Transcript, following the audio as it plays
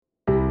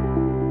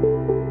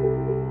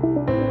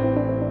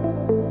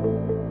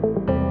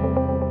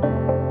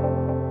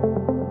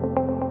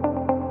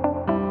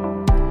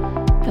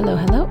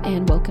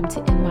and welcome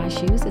to In My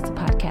Shoes. It's a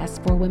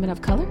podcast for women of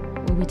color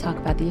where we talk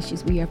about the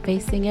issues we are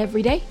facing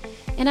every day.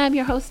 And I'm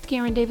your host,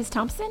 Karen Davis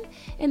Thompson,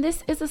 and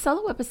this is a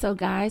solo episode,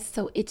 guys,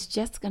 so it's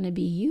just going to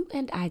be you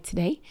and I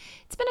today.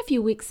 It's been a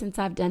few weeks since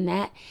I've done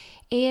that,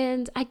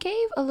 and I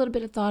gave a little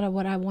bit of thought of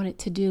what I wanted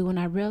to do when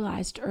I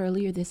realized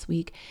earlier this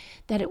week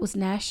that it was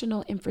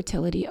National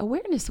Infertility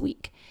Awareness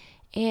Week.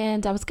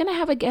 And I was going to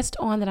have a guest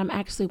on that I'm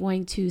actually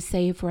going to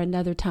save for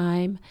another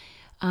time.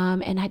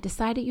 And I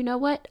decided, you know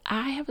what?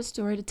 I have a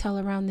story to tell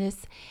around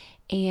this.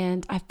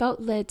 And I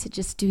felt led to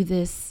just do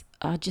this,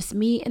 just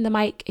me and the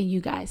mic and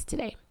you guys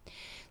today.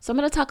 So I'm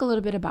going to talk a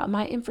little bit about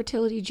my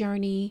infertility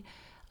journey,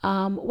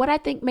 what I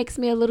think makes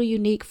me a little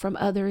unique from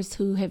others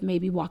who have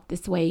maybe walked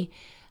this way.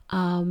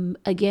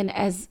 Again,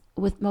 as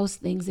with most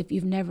things, if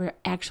you've never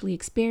actually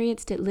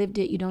experienced it, lived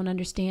it, you don't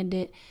understand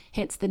it,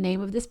 hence the name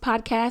of this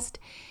podcast.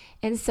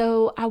 And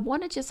so I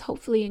want to just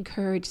hopefully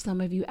encourage some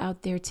of you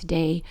out there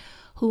today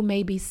who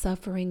may be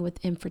suffering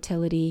with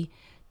infertility,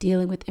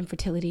 dealing with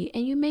infertility,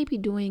 and you may be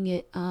doing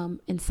it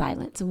in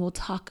silence. And we'll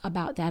talk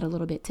about that a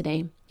little bit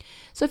today.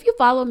 So if you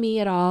follow me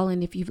at all,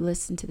 and if you've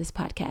listened to this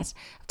podcast,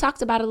 I've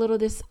talked about a little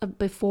of this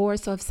before.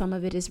 So if some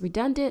of it is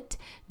redundant,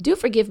 do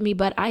forgive me,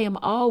 but I am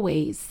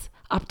always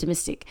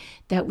optimistic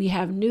that we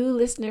have new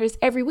listeners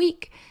every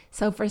week.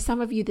 So for some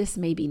of you, this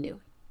may be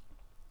new.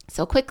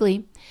 So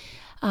quickly,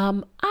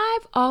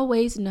 I've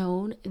always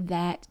known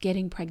that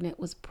getting pregnant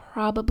was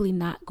probably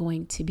not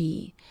going to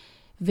be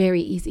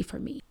very easy for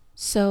me.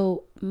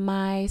 So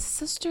my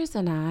sisters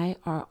and I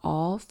are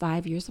all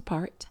 5 years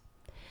apart.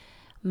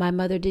 My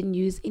mother didn't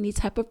use any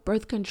type of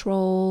birth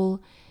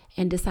control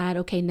and decide,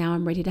 okay, now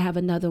I'm ready to have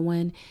another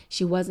one.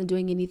 She wasn't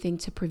doing anything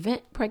to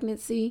prevent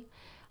pregnancy.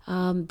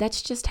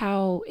 That's just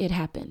how it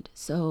happened.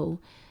 So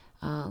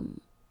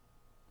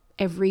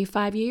every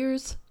 5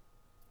 years,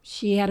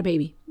 she had a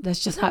baby.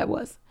 That's just how it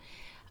was.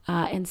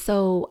 And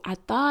so I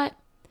thought,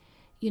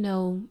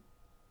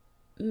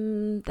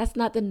 that's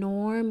not the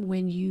norm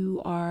when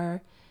you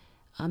are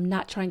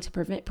not trying to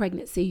prevent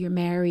pregnancy. You're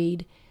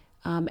married,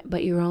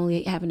 but you're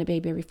only having a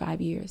baby every 5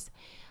 years.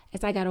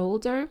 As I got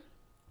older,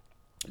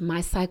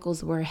 my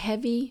cycles were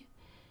heavy,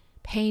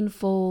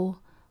 painful.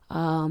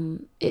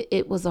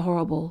 It was a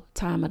horrible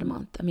time of the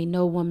month. I mean,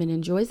 no woman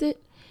enjoys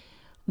it,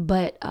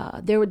 but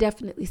there were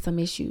definitely some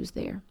issues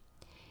there.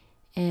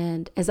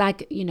 And as I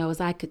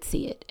could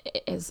see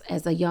it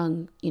as a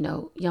young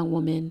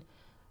woman,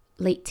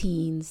 late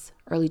teens,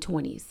 early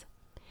 20s.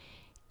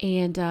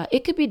 And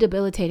it could be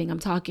debilitating. I'm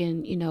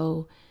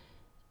talking,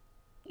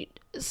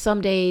 some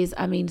days,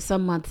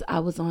 some months I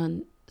was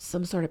on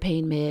some sort of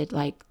pain med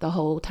like the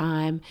whole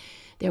time.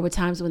 There were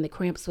times when the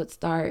cramps would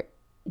start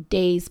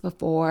days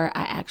before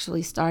I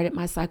actually started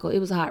my cycle. It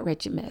was a hot,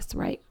 wretched mess,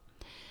 right?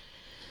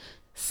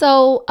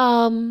 So,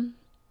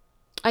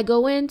 I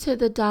go into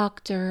the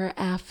doctor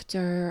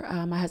after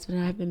my husband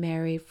and I have been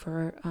married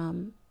for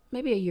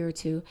maybe a year or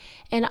two.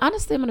 And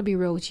honestly, I'm going to be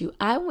real with you.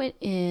 I went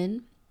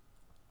in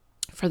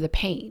for the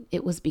pain.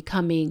 It was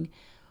becoming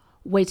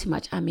way too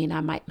much. I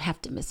might have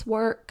to miss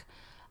work.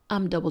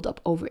 I'm doubled up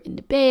over in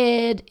the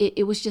bed.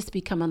 It was just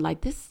becoming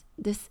like this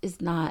is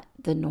not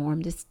the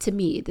norm. To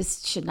me,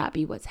 this should not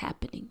be what's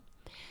happening.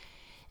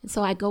 And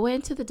so I go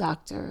into the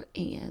doctor,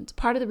 and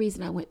part of the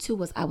reason I went to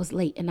was I was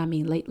late. And I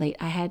mean late.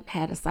 I hadn't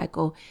had a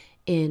cycle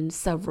in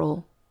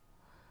several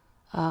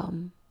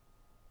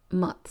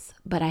months,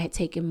 but I had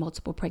taken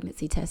multiple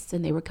pregnancy tests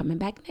and they were coming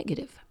back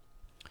negative.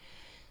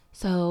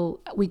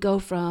 So we go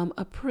from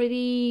a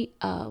pretty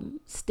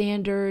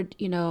standard,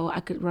 I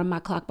could run my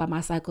clock by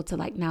my cycle to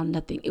like now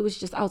nothing. It was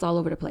just, I was all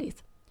over the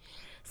place.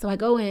 So I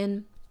go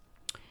in,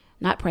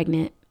 not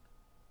pregnant.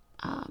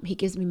 He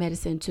gives me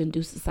medicine to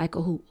induce the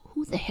cycle.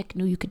 Who the heck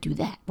knew you could do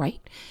that, right?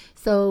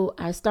 So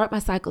I start my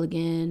cycle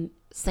again,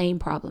 same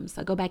problems.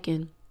 I go back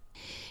in.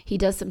 He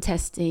does some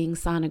testing,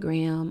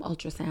 sonogram,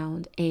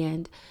 ultrasound,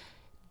 and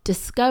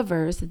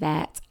discovers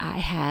that I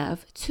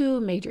have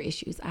two major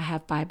issues. I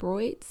have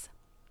fibroids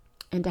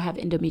and I have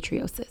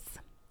endometriosis.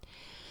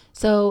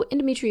 So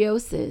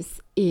endometriosis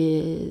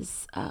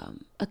is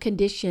a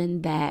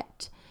condition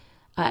that,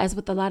 as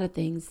with a lot of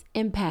things,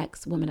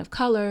 impacts women of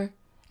color,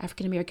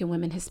 African-American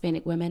women,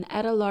 Hispanic women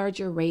at a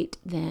larger rate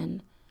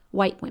than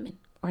white women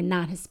or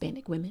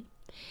non-Hispanic women.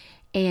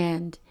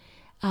 And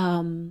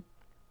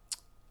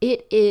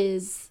it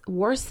is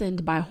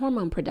worsened by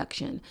hormone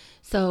production.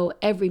 So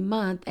every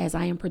month as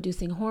I am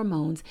producing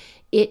hormones,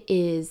 it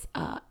is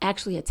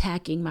actually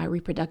attacking my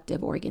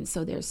reproductive organs.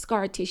 So there's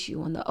scar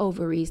tissue on the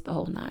ovaries, the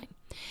whole nine.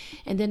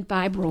 And then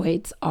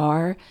fibroids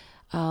are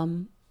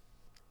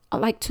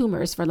like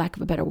tumors, for lack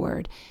of a better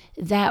word,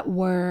 that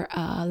were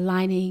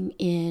lining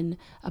in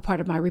a part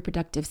of my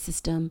reproductive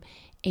system.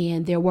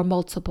 And there were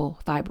multiple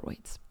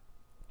fibroids.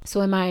 So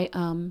in my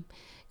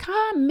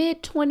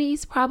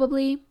mid-20s,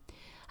 probably,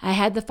 I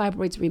had the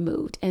fibroids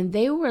removed, and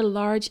they were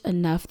large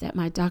enough that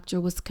my doctor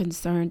was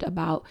concerned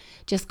about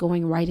just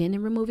going right in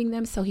and removing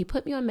them. So he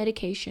put me on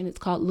medication. It's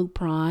called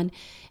Lupron,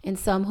 and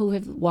some who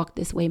have walked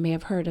this way may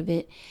have heard of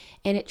it.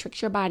 And it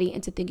tricks your body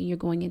into thinking you're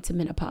going into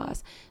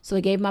menopause. So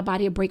it gave my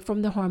body a break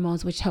from the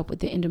hormones, which help with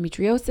the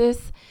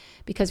endometriosis,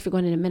 because if you're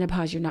going into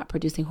menopause, you're not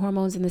producing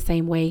hormones in the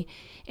same way.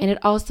 And it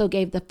also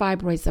gave the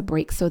fibroids a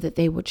break so that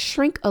they would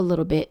shrink a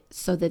little bit,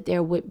 so that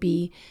there would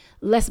be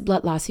less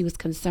blood loss. He was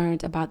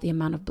concerned about the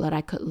amount of blood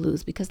I could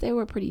lose because they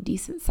were a pretty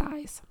decent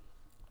size.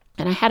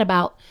 And I had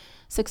about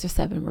 6 or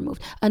 7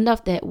 removed,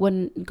 enough that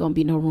wasn't going to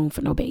be no room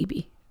for no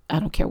baby. I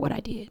don't care what I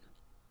did,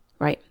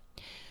 right?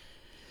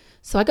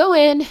 So I go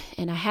in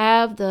and I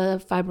have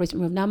the fibroids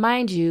removed. Now,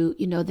 mind you,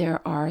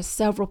 there are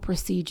several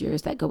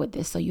procedures that go with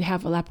this. So you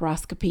have a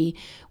laparoscopy,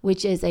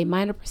 which is a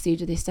minor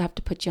procedure. They still have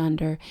to put you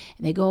under,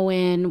 and they go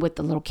in with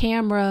the little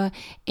camera,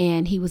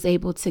 and he was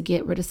able to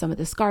get rid of some of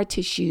the scar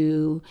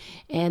tissue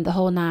and the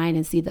whole 9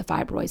 and see the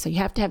fibroids. So you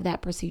have to have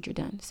that procedure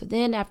done. So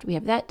then after we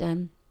have that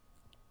done,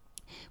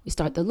 we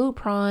start the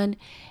Lupron,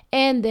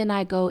 and then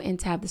I go in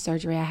to have the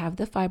surgery. I have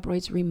the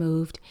fibroids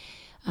removed.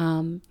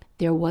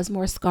 There was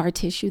more scar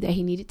tissue that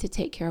he needed to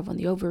take care of on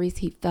the ovaries.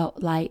 He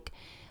felt like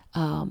he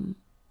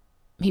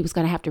was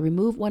going to have to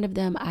remove one of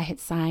them. I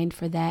had signed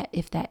for that.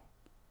 If that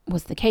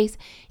was the case,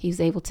 he was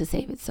able to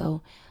save it.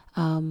 So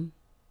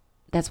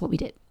that's what we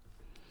did.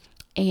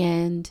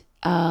 And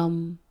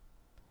I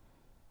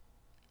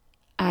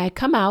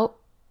come out,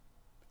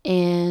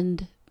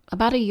 and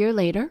about a year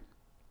later,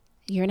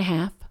 year and a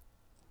half,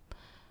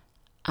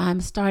 I'm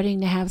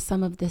starting to have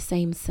some of the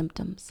same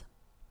symptoms.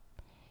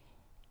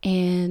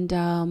 And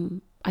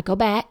I go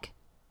back,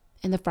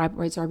 and the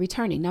fibroids are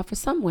returning. Now, for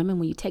some women,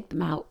 when you take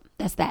them out,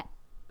 that's that.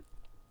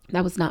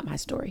 That was not my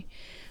story.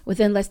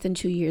 Within less than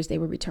 2 years, they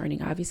were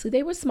returning. Obviously,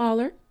 they were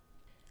smaller,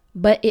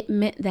 but it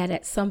meant that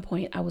at some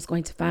point, I was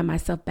going to find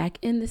myself back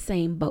in the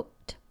same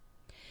boat.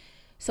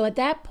 So at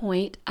that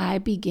point, I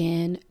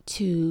began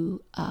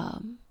to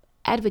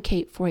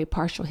advocate for a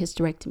partial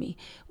hysterectomy,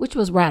 which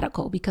was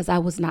radical because I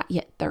was not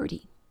yet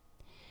 30.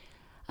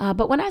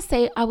 But when I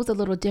say I was a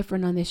little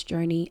different on this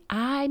journey,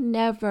 I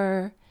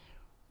never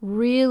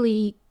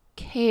really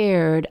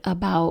cared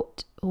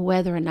about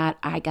whether or not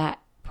I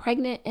got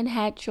pregnant and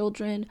had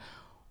children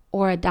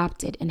or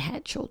adopted and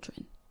had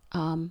children.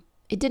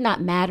 It did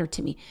not matter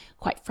to me.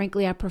 Quite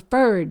frankly, I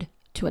preferred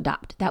to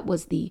adopt. That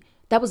was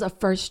a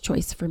first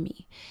choice for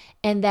me.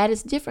 And that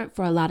is different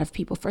for a lot of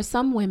people. For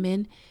some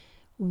women,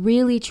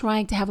 really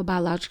trying to have a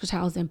biological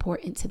child is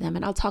important to them.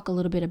 And I'll talk a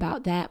little bit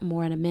about that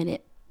more in a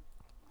minute.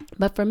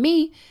 But for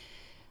me,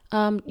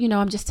 I'm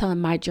just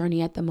telling my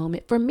journey at the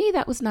moment. For me,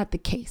 that was not the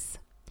case.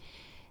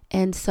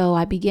 And so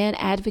I began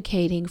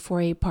advocating for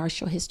a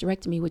partial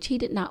hysterectomy, which he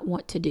did not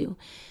want to do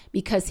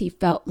because he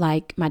felt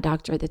like, my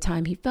doctor at the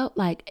time, he felt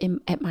like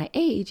at my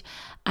age,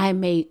 I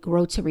may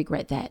grow to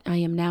regret that. I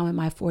am now in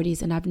my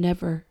 40s and I've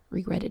never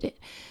regretted it.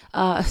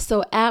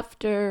 So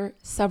after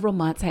several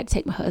months, I had to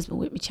take my husband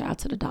with me, child,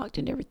 to the doctor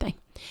and everything.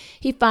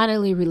 He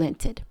finally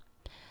relented.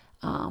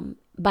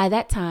 By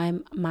that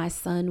time, my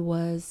son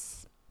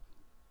was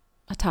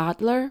a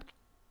toddler.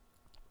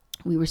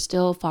 We were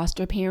still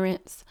foster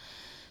parents.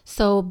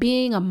 So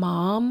being a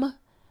mom,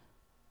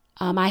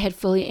 I had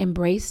fully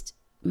embraced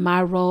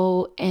my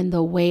role and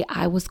the way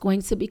I was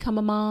going to become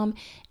a mom,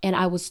 and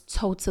I was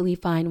totally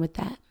fine with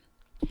that.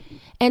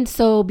 And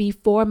so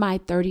before my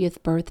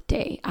 30th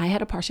birthday, I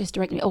had a partial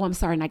hysterectomy. Oh, I'm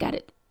sorry, and I got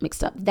it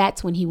mixed up.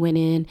 That's when he went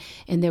in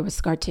and there was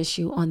scar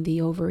tissue on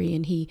the ovary,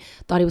 and he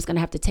thought he was going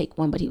to have to take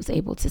one, but he was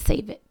able to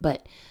save it.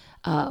 But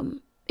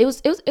it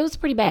was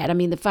pretty bad. I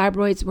mean, the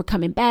fibroids were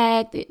coming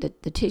back.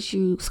 The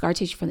tissue, scar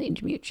tissue from the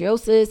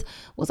endometriosis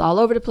was all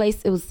over the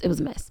place. It was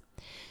a mess.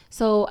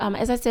 So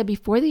as I said,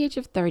 before the age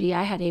of 30,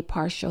 I had a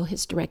partial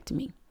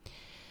hysterectomy,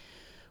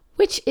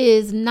 which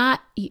is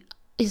not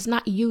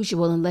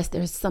usual unless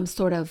there's some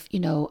sort of,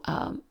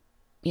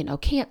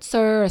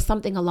 cancer or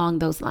something along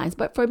those lines.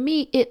 But for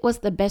me, it was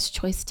the best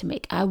choice to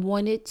make. I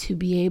wanted to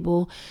be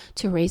able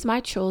to raise my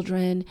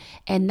children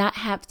and not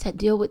have to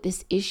deal with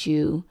this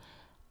issue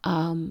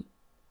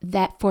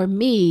that for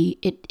me,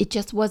 it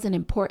just wasn't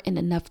important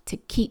enough to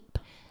keep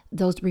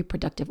those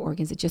reproductive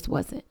organs. It just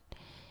wasn't.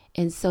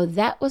 And so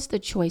that was the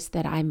choice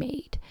that I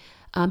made.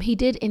 He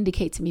did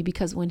indicate to me,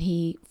 because when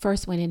he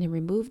first went in and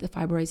removed the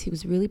fibroids, he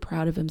was really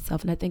proud of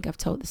himself. And I think I've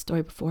told the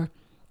story before.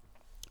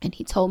 And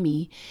he told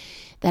me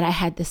that I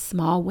had this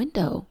small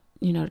window,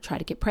 to try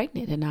to get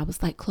pregnant. And I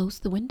was like, close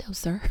the window,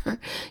 sir.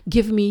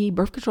 Give me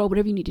birth control,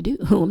 whatever you need to do.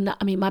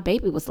 My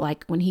baby was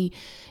like, when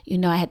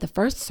I had the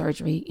first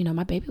surgery,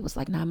 my baby was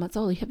like 9 months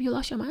old. Have you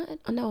lost your mind?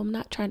 Oh, no, I'm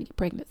not trying to get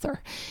pregnant, sir.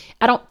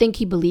 I don't think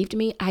he believed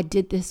me. I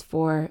did this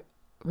for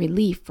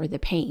relief for the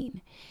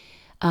pain.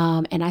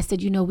 And I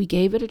said, we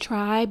gave it a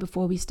try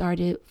before we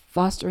started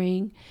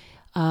fostering,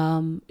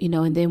 and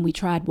then we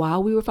tried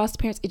while we were foster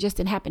parents. It just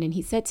didn't happen. And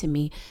he said to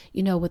me,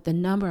 with the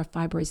number of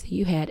fibroids that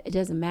you had, it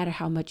doesn't matter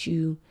how much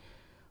you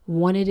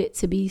wanted it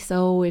to be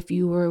so, if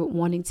you were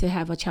wanting to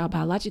have a child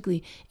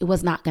biologically, it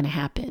was not going to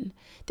happen.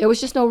 There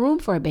was just no room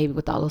for a baby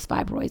with all those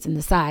fibroids and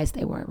the size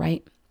they were,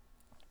 right?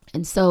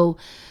 And so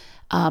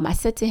I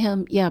said to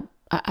him, yeah,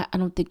 I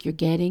don't think you're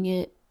getting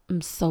it.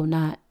 I'm so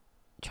not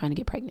trying to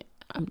get pregnant.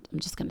 I'm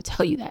just going to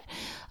tell you that.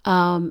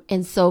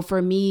 And so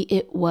for me,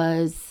 it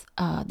was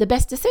the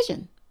best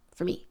decision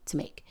for me to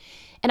make.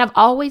 And I've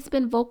always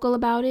been vocal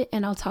about it,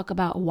 and I'll talk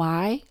about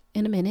why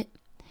in a minute.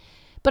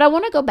 But I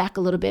want to go back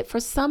a little bit. For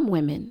some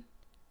women,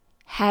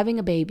 having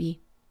a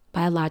baby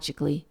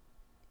biologically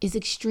is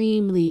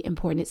extremely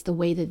important. It's the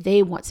way that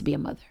they want to be a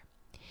mother.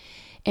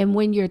 And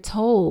when you're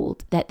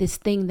told that this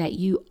thing that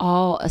you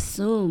all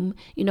assume,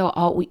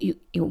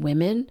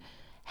 women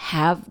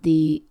have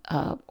the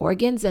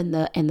organs and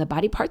the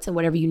body parts and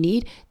whatever you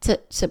need to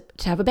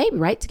have a baby,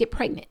 right? To get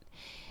pregnant.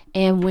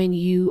 And when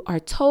you are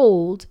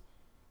told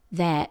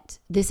that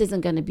this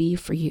isn't going to be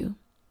for you,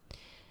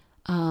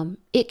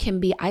 it can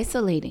be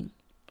isolating.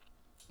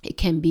 It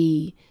can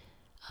be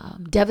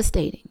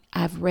devastating.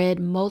 I've read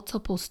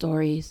multiple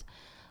stories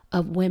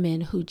of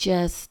women who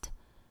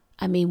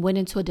went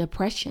into a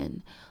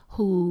depression,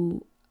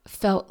 who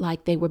felt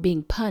like they were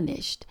being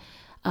punished.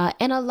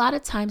 And a lot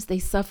of times they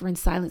suffer in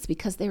silence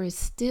because there is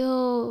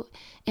still,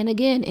 and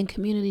again, in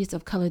communities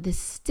of color, this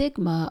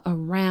stigma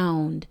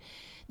around,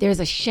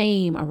 there's a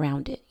shame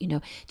around it,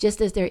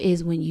 just as there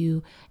is when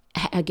you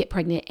get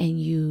pregnant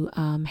and you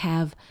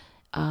have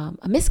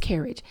a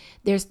miscarriage.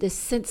 There's this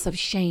sense of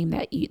shame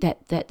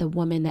that the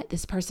woman, that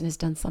this person has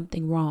done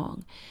something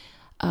wrong.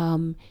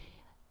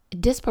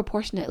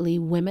 Disproportionately,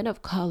 women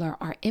of color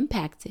are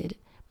impacted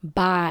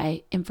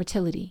by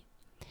infertility.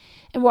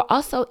 And we're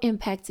also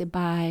impacted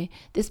by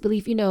this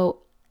belief,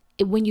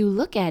 when you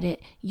look at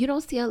it, you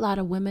don't see a lot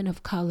of women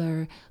of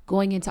color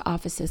going into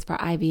offices for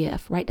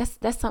IVF, right?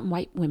 That's something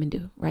white women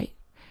do, right?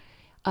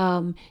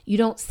 You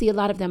don't see a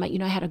lot of them.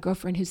 I had a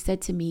girlfriend who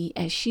said to me,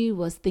 as she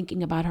was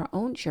thinking about her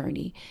own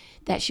journey,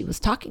 that she was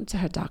talking to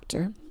her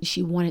doctor.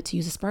 She wanted to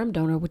use a sperm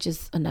donor, which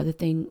is another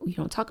thing we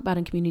don't talk about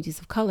in communities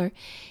of color.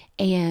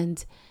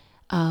 And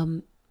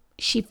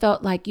she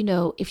felt like,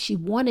 if she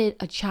wanted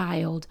a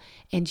child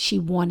and she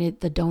wanted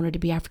the donor to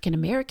be African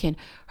American,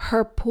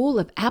 her pool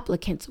of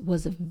applicants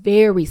was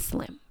very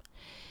slim.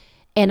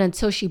 And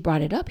until she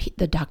brought it up,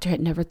 the doctor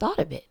had never thought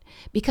of it.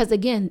 Because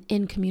again,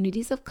 in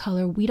communities of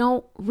color, we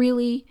don't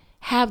really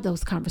have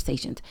those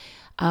conversations.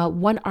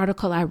 One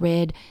article I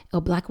read,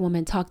 a Black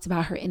woman talked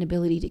about her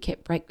inability to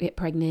get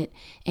pregnant,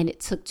 and it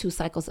took 2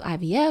 cycles of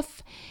IVF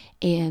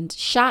and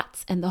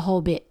shots and the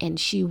whole bit. And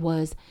it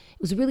was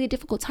really a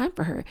difficult time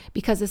for her,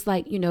 because it's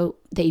like,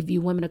 they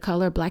view women of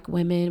color, Black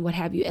women, what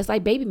have you, as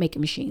like baby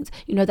making machines.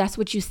 That's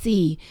what you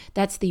see.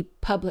 That's the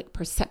public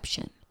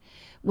perception,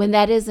 when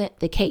that isn't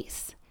the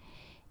case.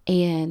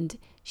 And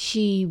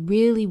she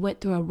really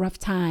went through a rough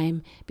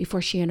time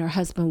before she and her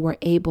husband were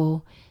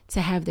able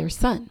to have their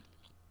son.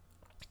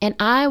 And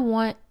I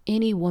want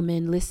any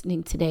woman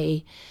listening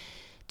today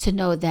to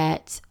know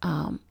that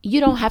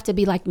you don't have to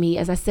be like me.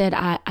 As I said,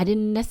 I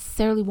didn't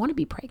necessarily want to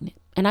be pregnant.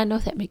 And I know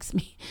that makes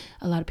me,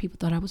 a lot of people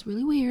thought I was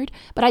really weird,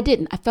 but I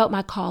didn't. I felt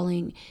my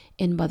calling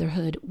in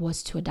motherhood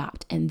was to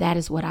adopt. And that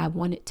is what I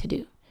wanted to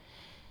do.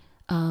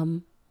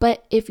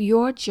 But if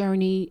your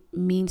journey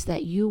means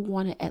that you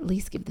want to at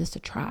least give this a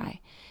try,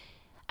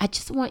 I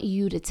just want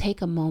you to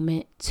take a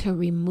moment to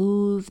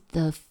remove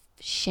the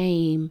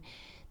shame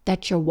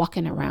that you're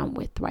walking around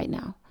with right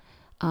now.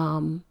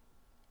 And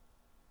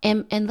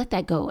let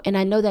that go. And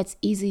I know that's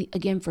easy,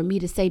 again, for me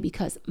to say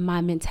because my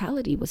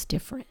mentality was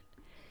different.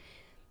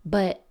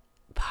 But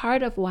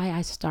part of why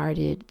I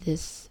started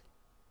this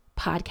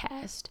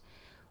podcast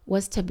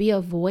was to be a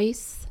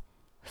voice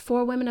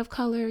for women of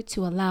color,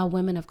 to allow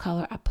women of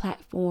color a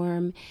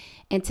platform,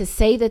 and to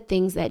say the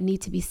things that need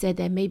to be said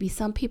that maybe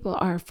some people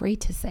are afraid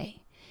to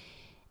say.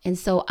 And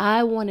so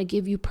I want to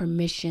give you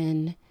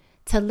permission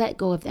to let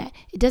go of that.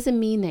 It doesn't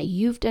mean that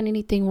you've done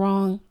anything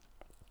wrong.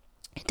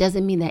 It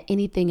doesn't mean that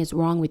anything is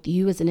wrong with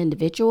you as an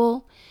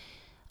individual.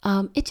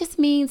 It just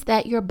means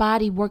that your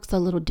body works a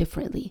little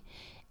differently,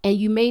 and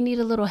you may need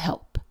a little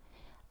help.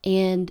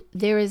 And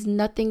there is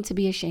nothing to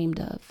be ashamed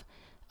of.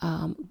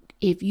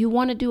 If you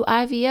want to do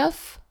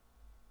IVF,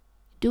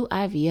 do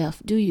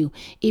IVF. Do you?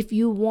 If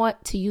you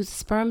want to use a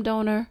sperm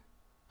donor,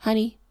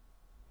 honey,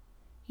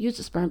 use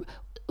a sperm.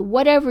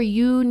 Whatever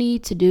you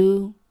need to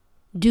do,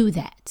 do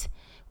that.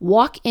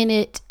 Walk in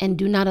it, and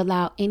do not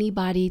allow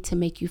anybody to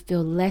make you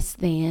feel less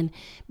than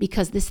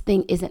because this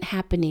thing isn't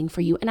happening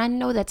for you. And I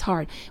know that's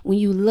hard when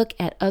you look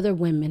at other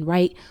women,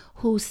 right,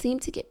 who seem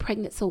to get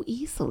pregnant so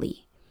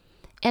easily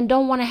and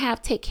don't want to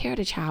take care of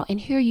the child. And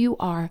here you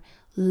are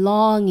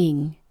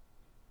longing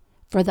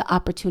for the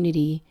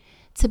opportunity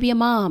to be a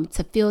mom,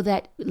 to feel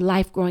that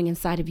life growing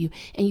inside of you,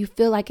 and you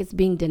feel like it's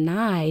being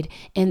denied.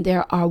 And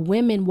there are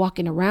women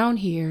walking around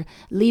here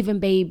leaving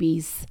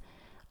babies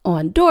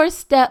on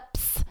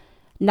doorsteps,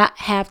 not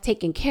have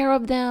taken care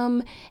of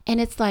them. And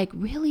it's like,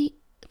 really,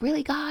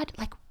 God,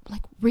 like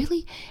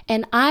really?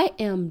 And I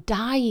am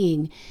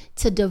dying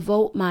to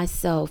devote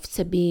myself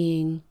to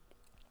being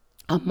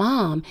a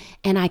mom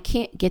and I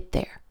can't get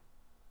there.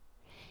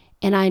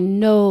 And I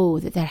know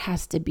that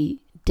has to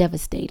be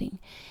devastating.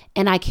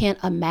 And I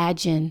can't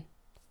imagine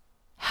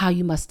how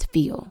you must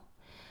feel.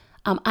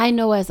 I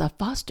know as a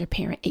foster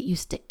parent, it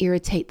used to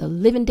irritate the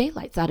living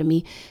daylights out of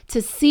me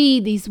to see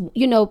these,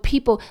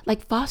 people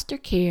like foster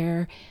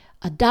care,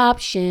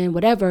 adoption,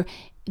 whatever.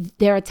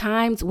 There are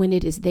times when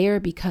it is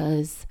there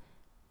because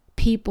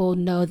people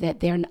know that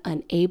they're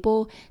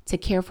unable to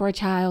care for a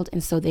child.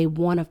 And so they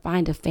want to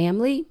find a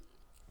family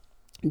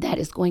that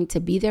is going to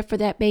be there for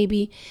that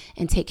baby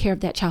and take care of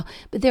that child.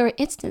 But there are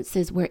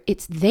instances where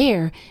it's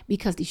there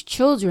because these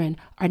children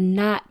are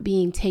not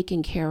being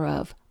taken care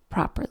of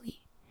properly.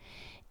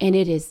 And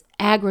it is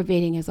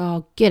aggravating as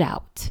all get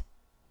out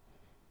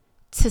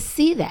to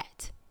see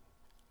that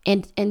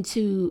and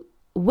to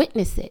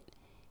witness it.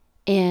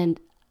 And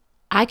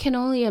I can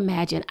only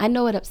imagine, I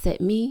know it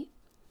upset me,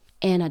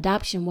 and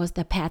adoption was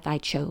the path I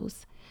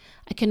chose.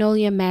 I can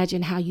only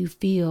imagine how you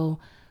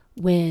feel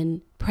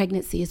when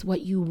pregnancy is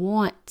what you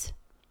want.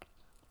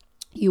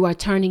 You are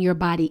turning your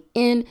body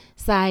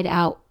inside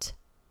out,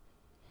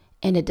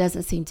 and it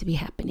doesn't seem to be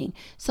happening.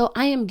 So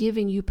I am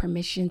giving you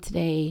permission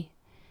today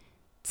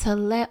to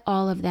let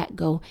all of that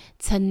go,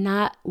 to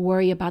not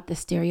worry about the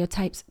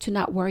stereotypes, to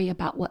not worry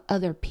about what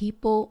other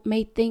people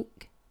may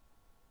think.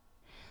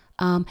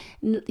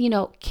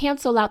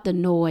 Cancel out the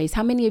noise.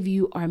 How many of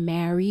you are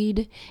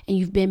married and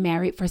you've been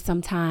married for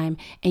some time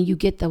and you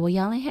get the, well,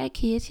 y'all ain't had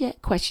kids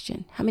yet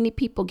question? How many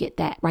people get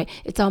that, right?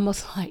 It's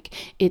almost like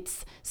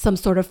it's some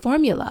sort of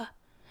formula.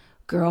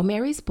 Girl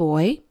marries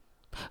boy.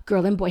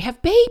 Girl and boy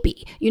have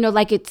baby,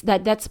 like it's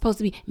that's supposed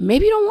to be,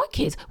 maybe you don't want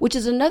kids, which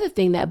is another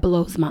thing that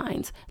blows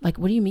minds. Like,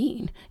 what do you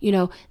mean?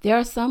 There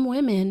are some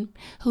women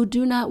who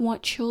do not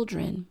want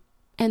children,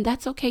 and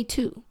that's okay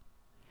too.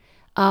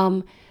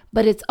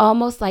 But it's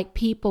almost like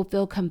people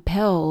feel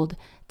compelled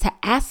to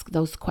ask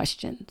those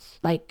questions.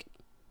 Like,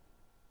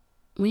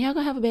 when y'all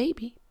gonna have a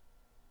baby?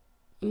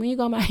 When you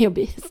gonna mind your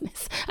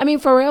business? I mean,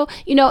 for real,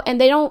 and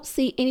they don't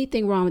see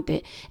anything wrong with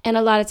it. And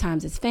a lot of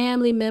times it's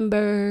family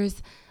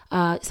members.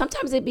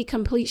 Sometimes it'd be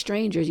complete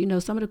strangers.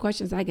 Some of the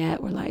questions I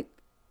got were like,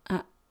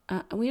 I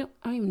don't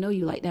even know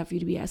you like that for you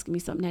to be asking me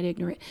something that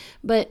ignorant.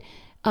 But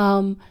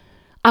I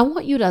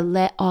want you to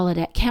let all of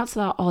that,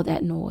 cancel out all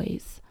that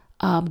noise.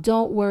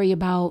 Don't worry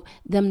about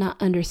them not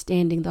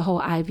understanding the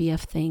whole IVF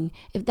thing.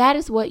 If that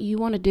is what you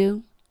want to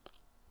do,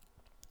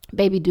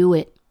 baby, do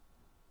it.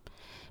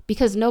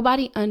 Because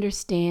nobody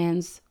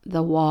understands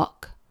the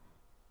walk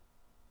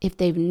if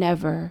they've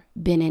never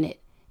been in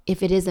it,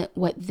 if it isn't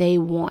what they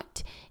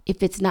want.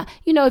 If it's not,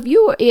 if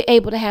you were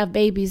able to have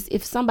babies,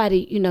 if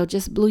somebody,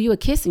 just blew you a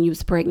kiss and you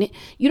was pregnant,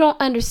 you don't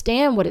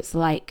understand what it's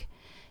like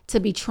to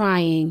be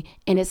trying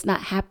and it's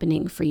not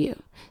happening for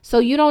you. So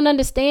you don't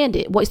understand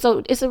it.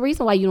 So it's a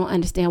reason why you don't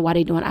understand why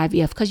they're doing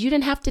IVF, because you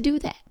didn't have to do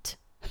that.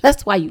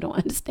 That's why you don't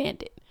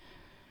understand it.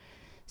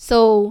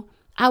 So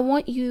I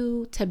want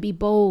you to be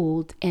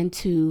bold and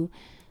to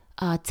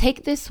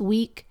take this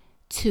week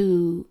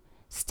to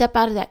step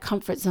out of that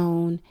comfort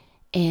zone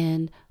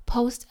and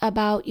post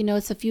about,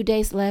 it's a few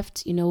days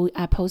left.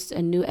 I post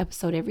a new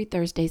episode every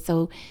Thursday.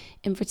 So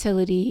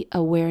Infertility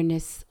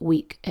Awareness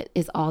Week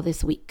is all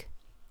this week.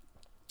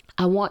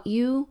 I want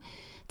you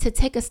to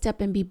take a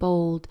step and be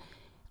bold.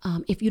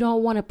 If you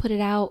don't want to put it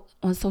out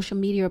on social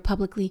media or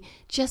publicly,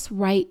 just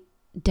write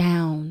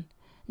down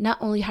not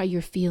only how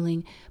you're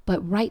feeling,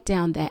 but write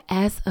down that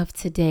as of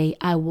today,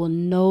 I will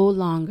no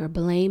longer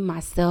blame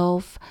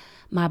myself,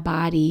 my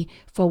body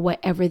for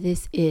whatever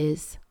this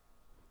is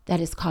that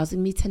is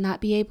causing me to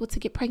not be able to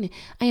get pregnant.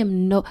 I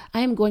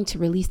am going to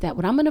release that.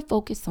 What I'm going to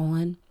focus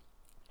on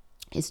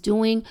is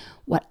doing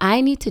what I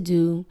need to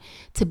do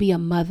to be a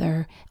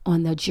mother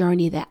on the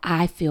journey that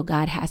I feel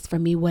God has for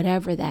me,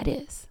 whatever that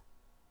is.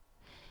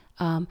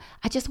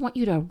 I just want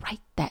you to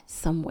write that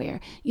somewhere.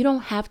 You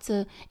don't have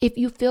to, if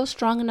you feel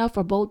strong enough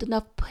or bold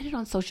enough, put it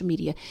on social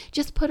media.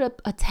 Just put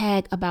up a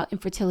tag about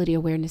Infertility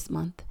Awareness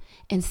Month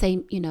and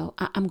say,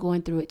 I'm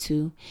going through it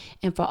too.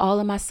 And for all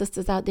of my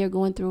sisters out there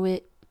going through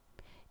it,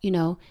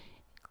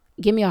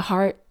 give me a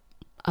heart,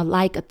 a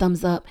like, a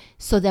thumbs up,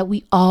 so that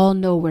we all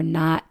know we're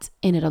not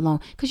in it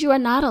alone, because you are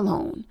not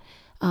alone.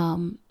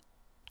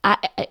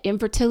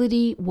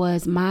 Infertility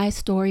was my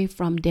story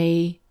from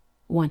day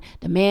one.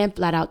 The man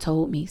flat out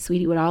told me,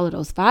 sweetie, with all of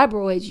those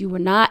fibroids, you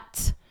would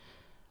not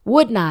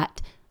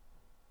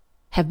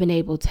have been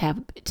able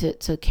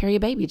to carry a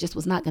baby. It just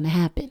was not going to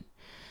happen.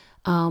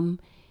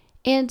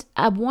 And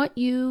I want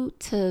you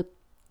to,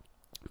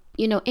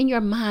 in your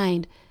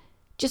mind,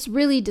 just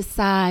really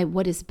decide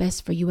what is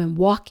best for you and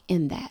walk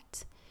in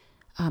that.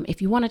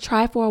 If you want to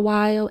try for a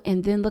while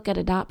and then look at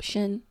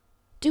adoption,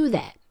 do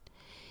that.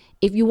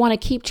 If you want to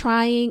keep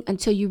trying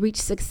until you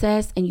reach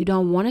success and you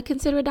don't want to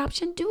consider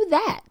adoption, do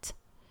that.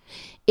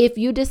 If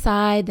you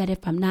decide that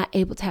if I'm not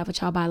able to have a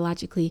child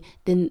biologically,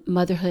 then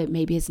motherhood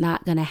maybe is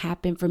not going to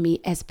happen for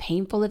me, as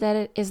painful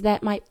as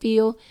that might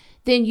feel,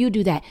 then you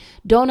do that.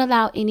 Don't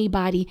allow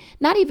anybody,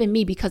 not even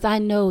me, because I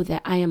know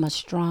that I am a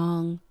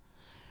strong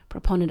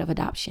proponent of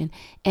adoption.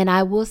 And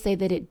I will say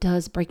that it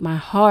does break my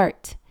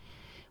heart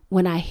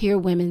when I hear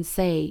women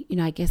say,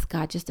 I guess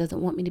God just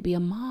doesn't want me to be a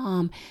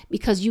mom,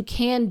 because you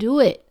can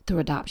do it through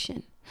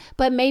adoption.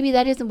 But maybe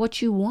that isn't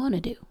what you want to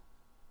do,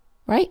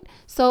 right?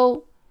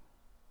 So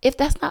if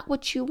that's not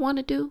what you want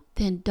to do,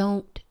 then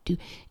don't do.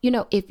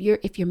 If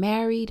you're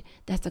married,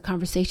 that's a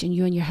conversation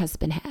you and your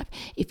husband have.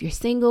 If you're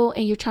single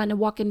and you're trying to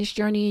walk in this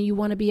journey and you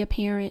want to be a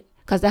parent,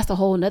 because that's a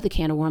whole nother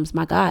can of worms.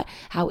 My God,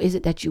 how is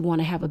it that you want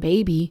to have a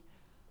baby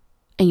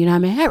and you're not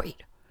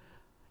married?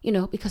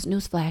 Because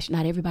newsflash,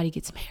 not everybody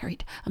gets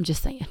married. I'm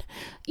just saying,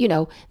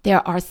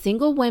 there are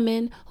single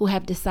women who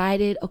have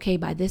decided, okay,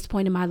 by this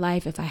point in my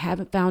life, if I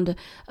haven't found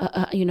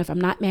if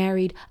I'm not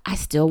married, I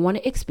still want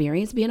to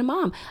experience being a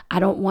mom. I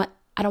don't want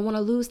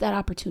to lose that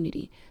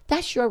opportunity.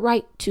 That's your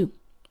right too.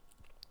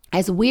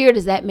 As weird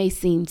as that may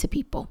seem to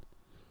people,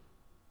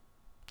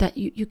 that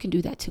you can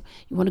do that too.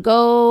 You want to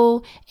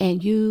go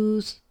and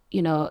use,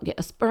 get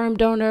a sperm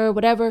donor,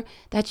 whatever.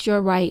 That's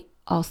your right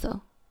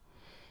also.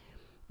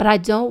 But I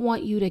don't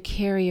want you to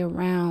carry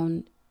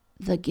around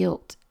the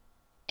guilt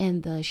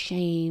and the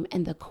shame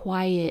and the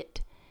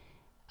quiet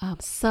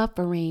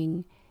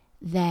suffering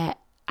that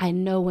I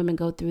know women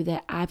go through,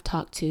 that I've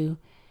talked to,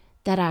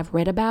 that I've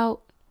read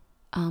about.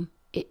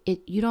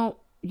 You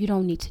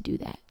don't need to do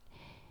that.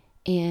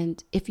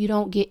 And if you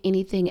don't get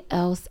anything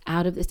else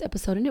out of this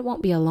episode, and it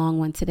won't be a long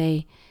one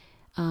today,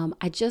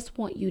 I just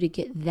want you to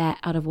get that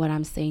out of what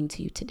I'm saying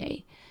to you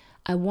today.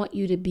 I want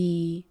you to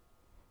be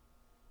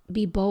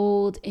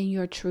bold in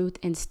your truth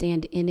and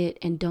stand in it,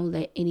 and don't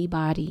let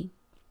anybody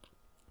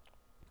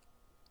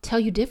tell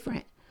you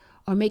different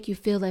or make you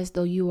feel as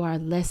though you are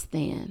less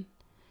than,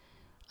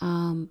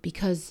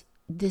 because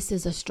this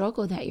is a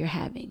struggle that you're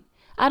having.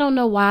 I don't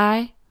know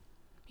why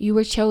you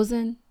were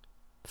chosen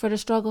for the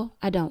struggle.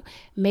 I don't.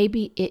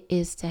 Maybe it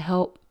is to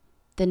help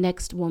the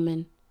next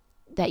woman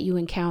that you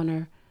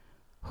encounter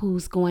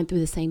who's going through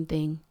the same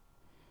thing.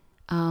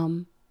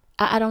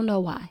 I don't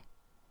know why.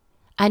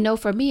 I know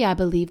for me, I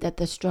believe that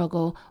the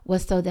struggle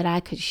was so that I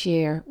could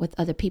share with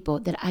other people,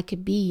 that I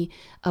could be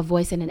a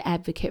voice and an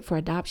advocate for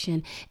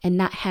adoption, and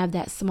not have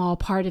that small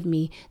part of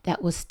me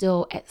that was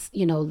still,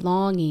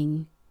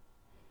 longing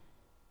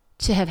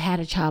to have had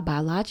a child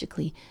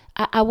biologically.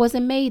 I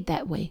wasn't made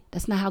that way.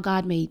 That's not how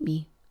God made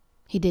me.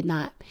 He did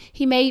not.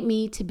 He made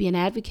me to be an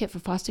advocate for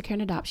foster care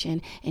and adoption,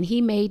 and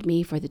he made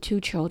me for the 2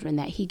 children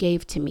that he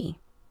gave to me.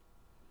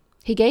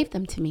 He gave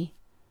them to me.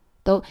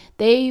 Though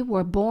they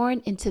were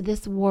born into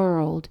this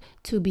world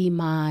to be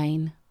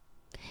mine.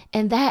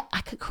 And that,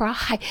 I could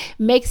cry,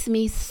 makes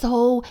me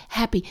so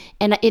happy.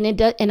 And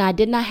I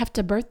did not have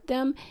to birth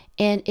them,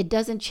 and it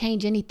doesn't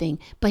change anything.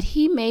 But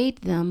he made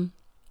them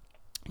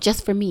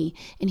just for me.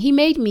 And he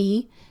made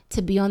me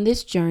to be on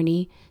this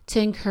journey to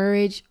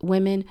encourage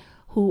women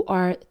who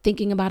are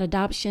thinking about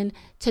adoption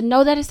to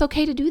know that it's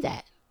okay to do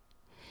that.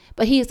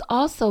 But he has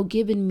also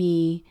given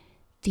me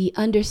the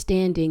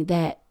understanding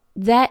that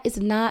that is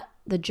not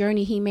the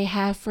journey he may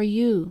have for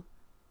you.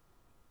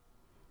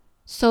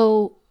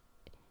 So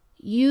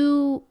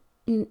you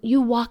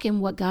walk in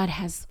what God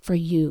has for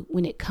you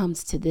when it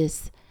comes to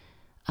this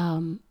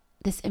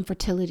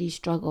infertility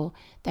struggle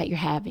that you're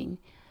having.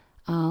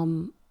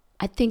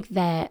 I think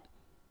that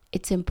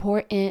it's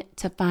important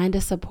to find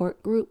a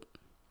support group,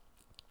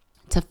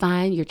 to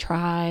find your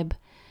tribe,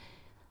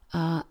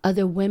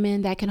 other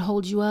women that can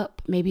hold you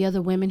up, maybe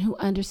other women who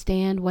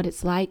understand what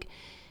it's like,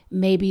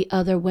 maybe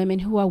other women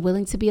who are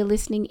willing to be a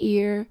listening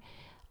ear.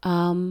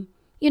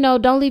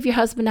 Don't leave your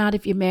husband out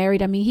if you're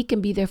married. I mean, he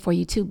can be there for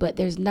you too, but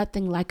there's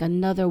nothing like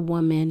another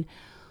woman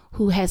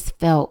who has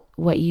felt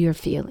what you're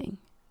feeling,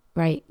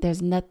 right?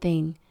 There's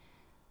nothing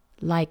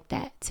like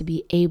that, to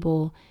be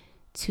able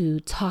to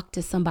talk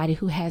to somebody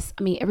who has,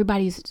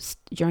 everybody's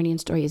journey and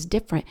story is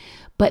different,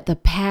 but the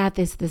path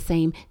is the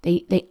same.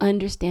 They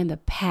understand the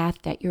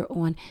path that you're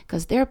on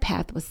because their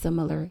path was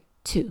similar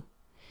too.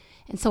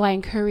 And so I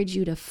encourage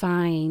you to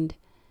find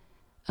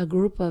a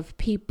group of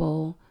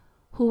people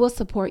who will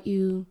support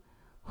you,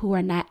 who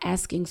are not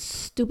asking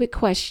stupid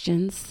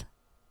questions,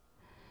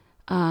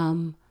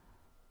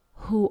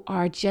 who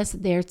are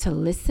just there to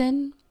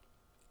listen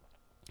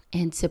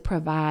and to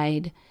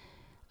provide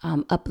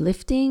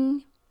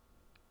uplifting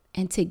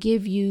and to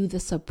give you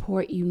the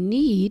support you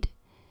need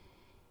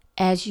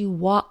as you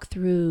walk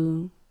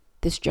through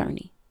this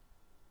journey.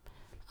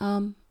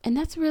 And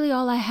that's really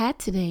all I had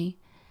today.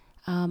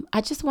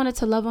 I just wanted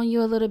to love on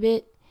you a little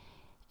bit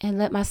and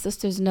let my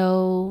sisters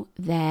know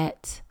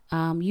that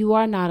you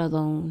are not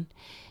alone.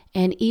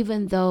 And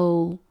even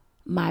though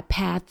my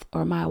path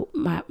or my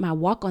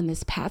walk on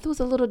this path was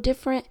a little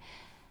different,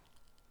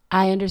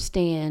 I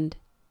understand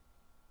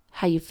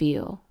how you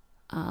feel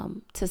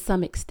to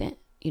some extent.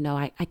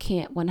 I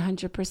can't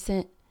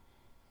 100%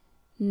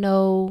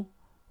 know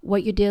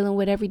what you're dealing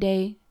with every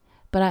day,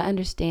 but I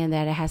understand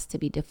that it has to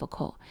be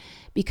difficult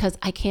because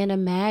I can't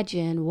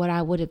imagine what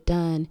I would have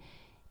done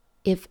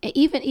if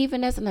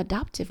even as an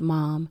adoptive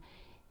mom,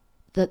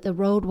 the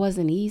road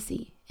wasn't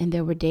easy. And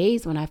there were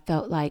days when I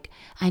felt like,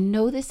 I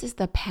know this is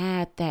the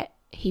path that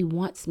he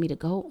wants me to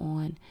go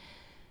on.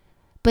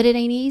 But it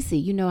ain't easy.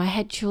 You know, I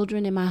had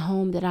children in my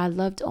home that I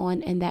loved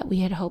on and that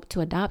we had hoped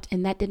to adopt,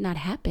 and that did not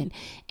happen.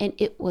 And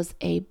it was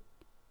a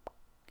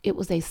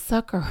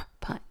sucker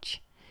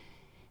punch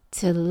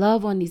to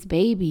love on these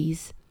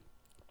babies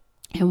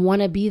and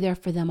want to be there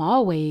for them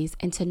always,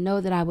 and to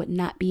know that I would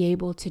not be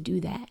able to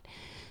do that.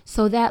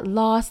 So that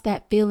loss,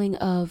 that feeling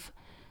of,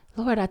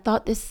 Lord, I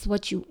thought this is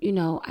what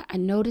I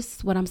know this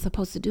is what I'm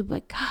supposed to do,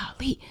 but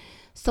golly.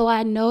 So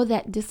I know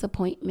that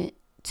disappointment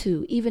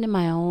too, even in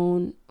my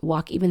own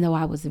walk, even though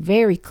I was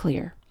very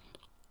clear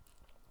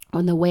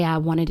on the way I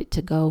wanted it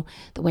to go,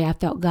 the way I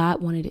felt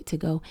God wanted it to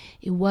go.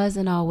 It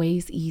wasn't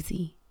always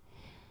easy.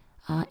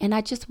 And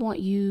I just want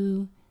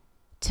you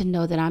to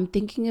know that I'm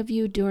thinking of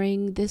you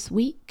during this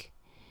week,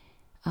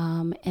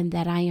 and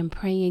that I am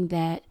praying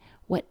that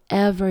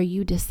whatever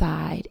you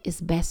decide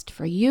is best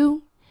for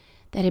you,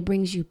 that it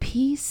brings you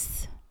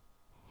peace,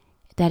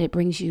 that it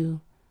brings you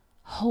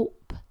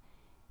hope,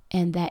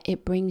 and that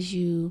it brings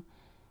you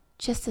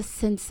just a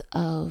sense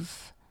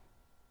of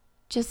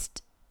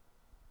just,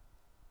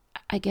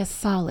 I guess,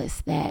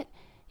 solace that,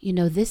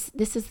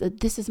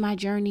 this is my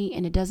journey,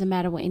 and it doesn't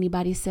matter what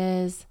anybody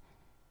says.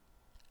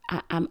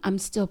 I'm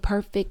still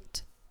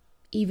perfect,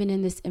 even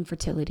in this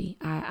infertility.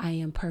 I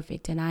am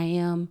perfect, and I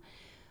am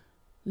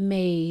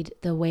made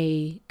the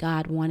way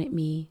God wanted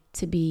me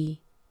to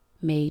be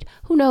made.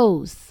 Who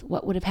knows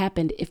what would have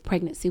happened if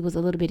pregnancy was a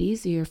little bit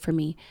easier for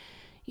me?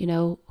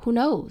 Who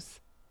knows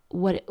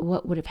what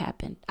would have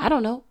happened? I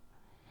don't know.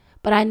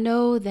 But I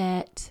know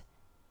that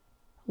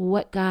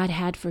what God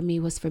had for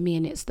me was for me,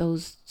 and it's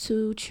those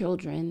 2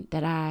 children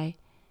that I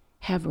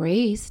have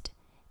raised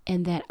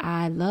and that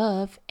I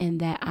love, and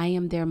that I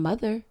am their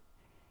mother,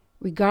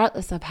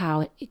 regardless of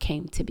how it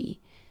came to be.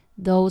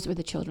 Those were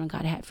the children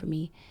God had for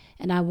me.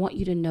 And I want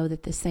you to know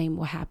that the same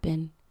will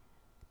happen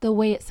the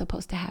way it's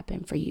supposed to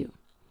happen for you.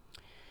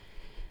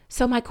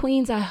 So my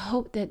queens, I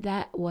hope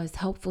that was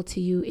helpful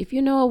to you. If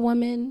you know a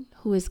woman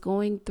who is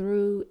going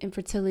through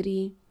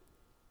infertility,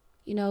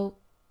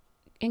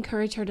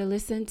 encourage her to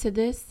listen to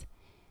this.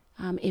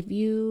 If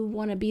you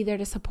want to be there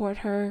to support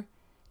her,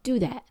 do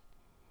that.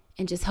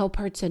 And just help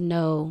her to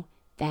know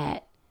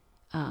that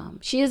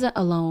she isn't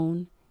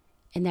alone,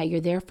 and that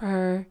you're there for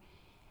her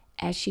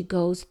as she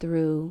goes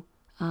through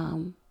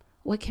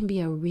what can be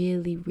a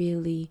really,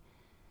 really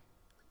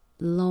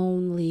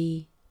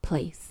lonely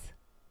place.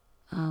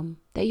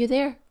 That you're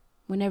there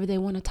whenever they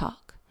want to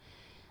talk.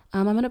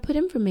 I'm going to put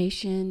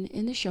information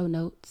in the show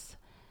notes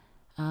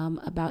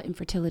about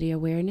Infertility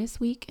Awareness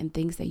Week and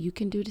things that you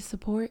can do to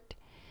support.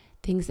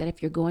 Things that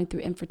if you're going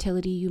through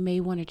infertility, you may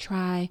want to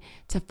try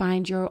to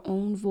find your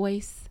own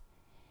voice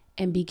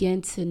and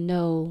begin to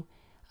know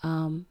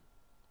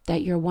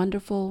that you're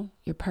wonderful,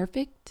 you're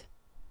perfect,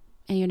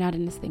 and you're not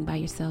in this thing by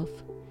yourself.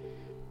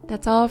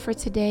 That's all for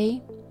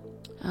today.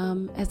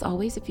 As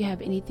always, if you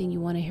have anything you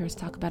want to hear us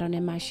talk about on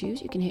In My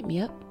Shoes, you can hit me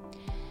up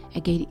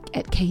at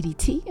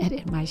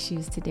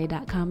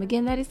KDT@InMyShoesToday.com.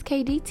 Again, that is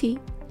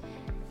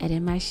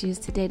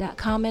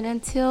KDT@InMyShoesToday.com. And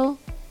until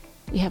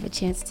we have a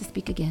chance to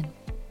speak again,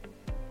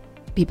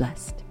 be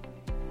blessed.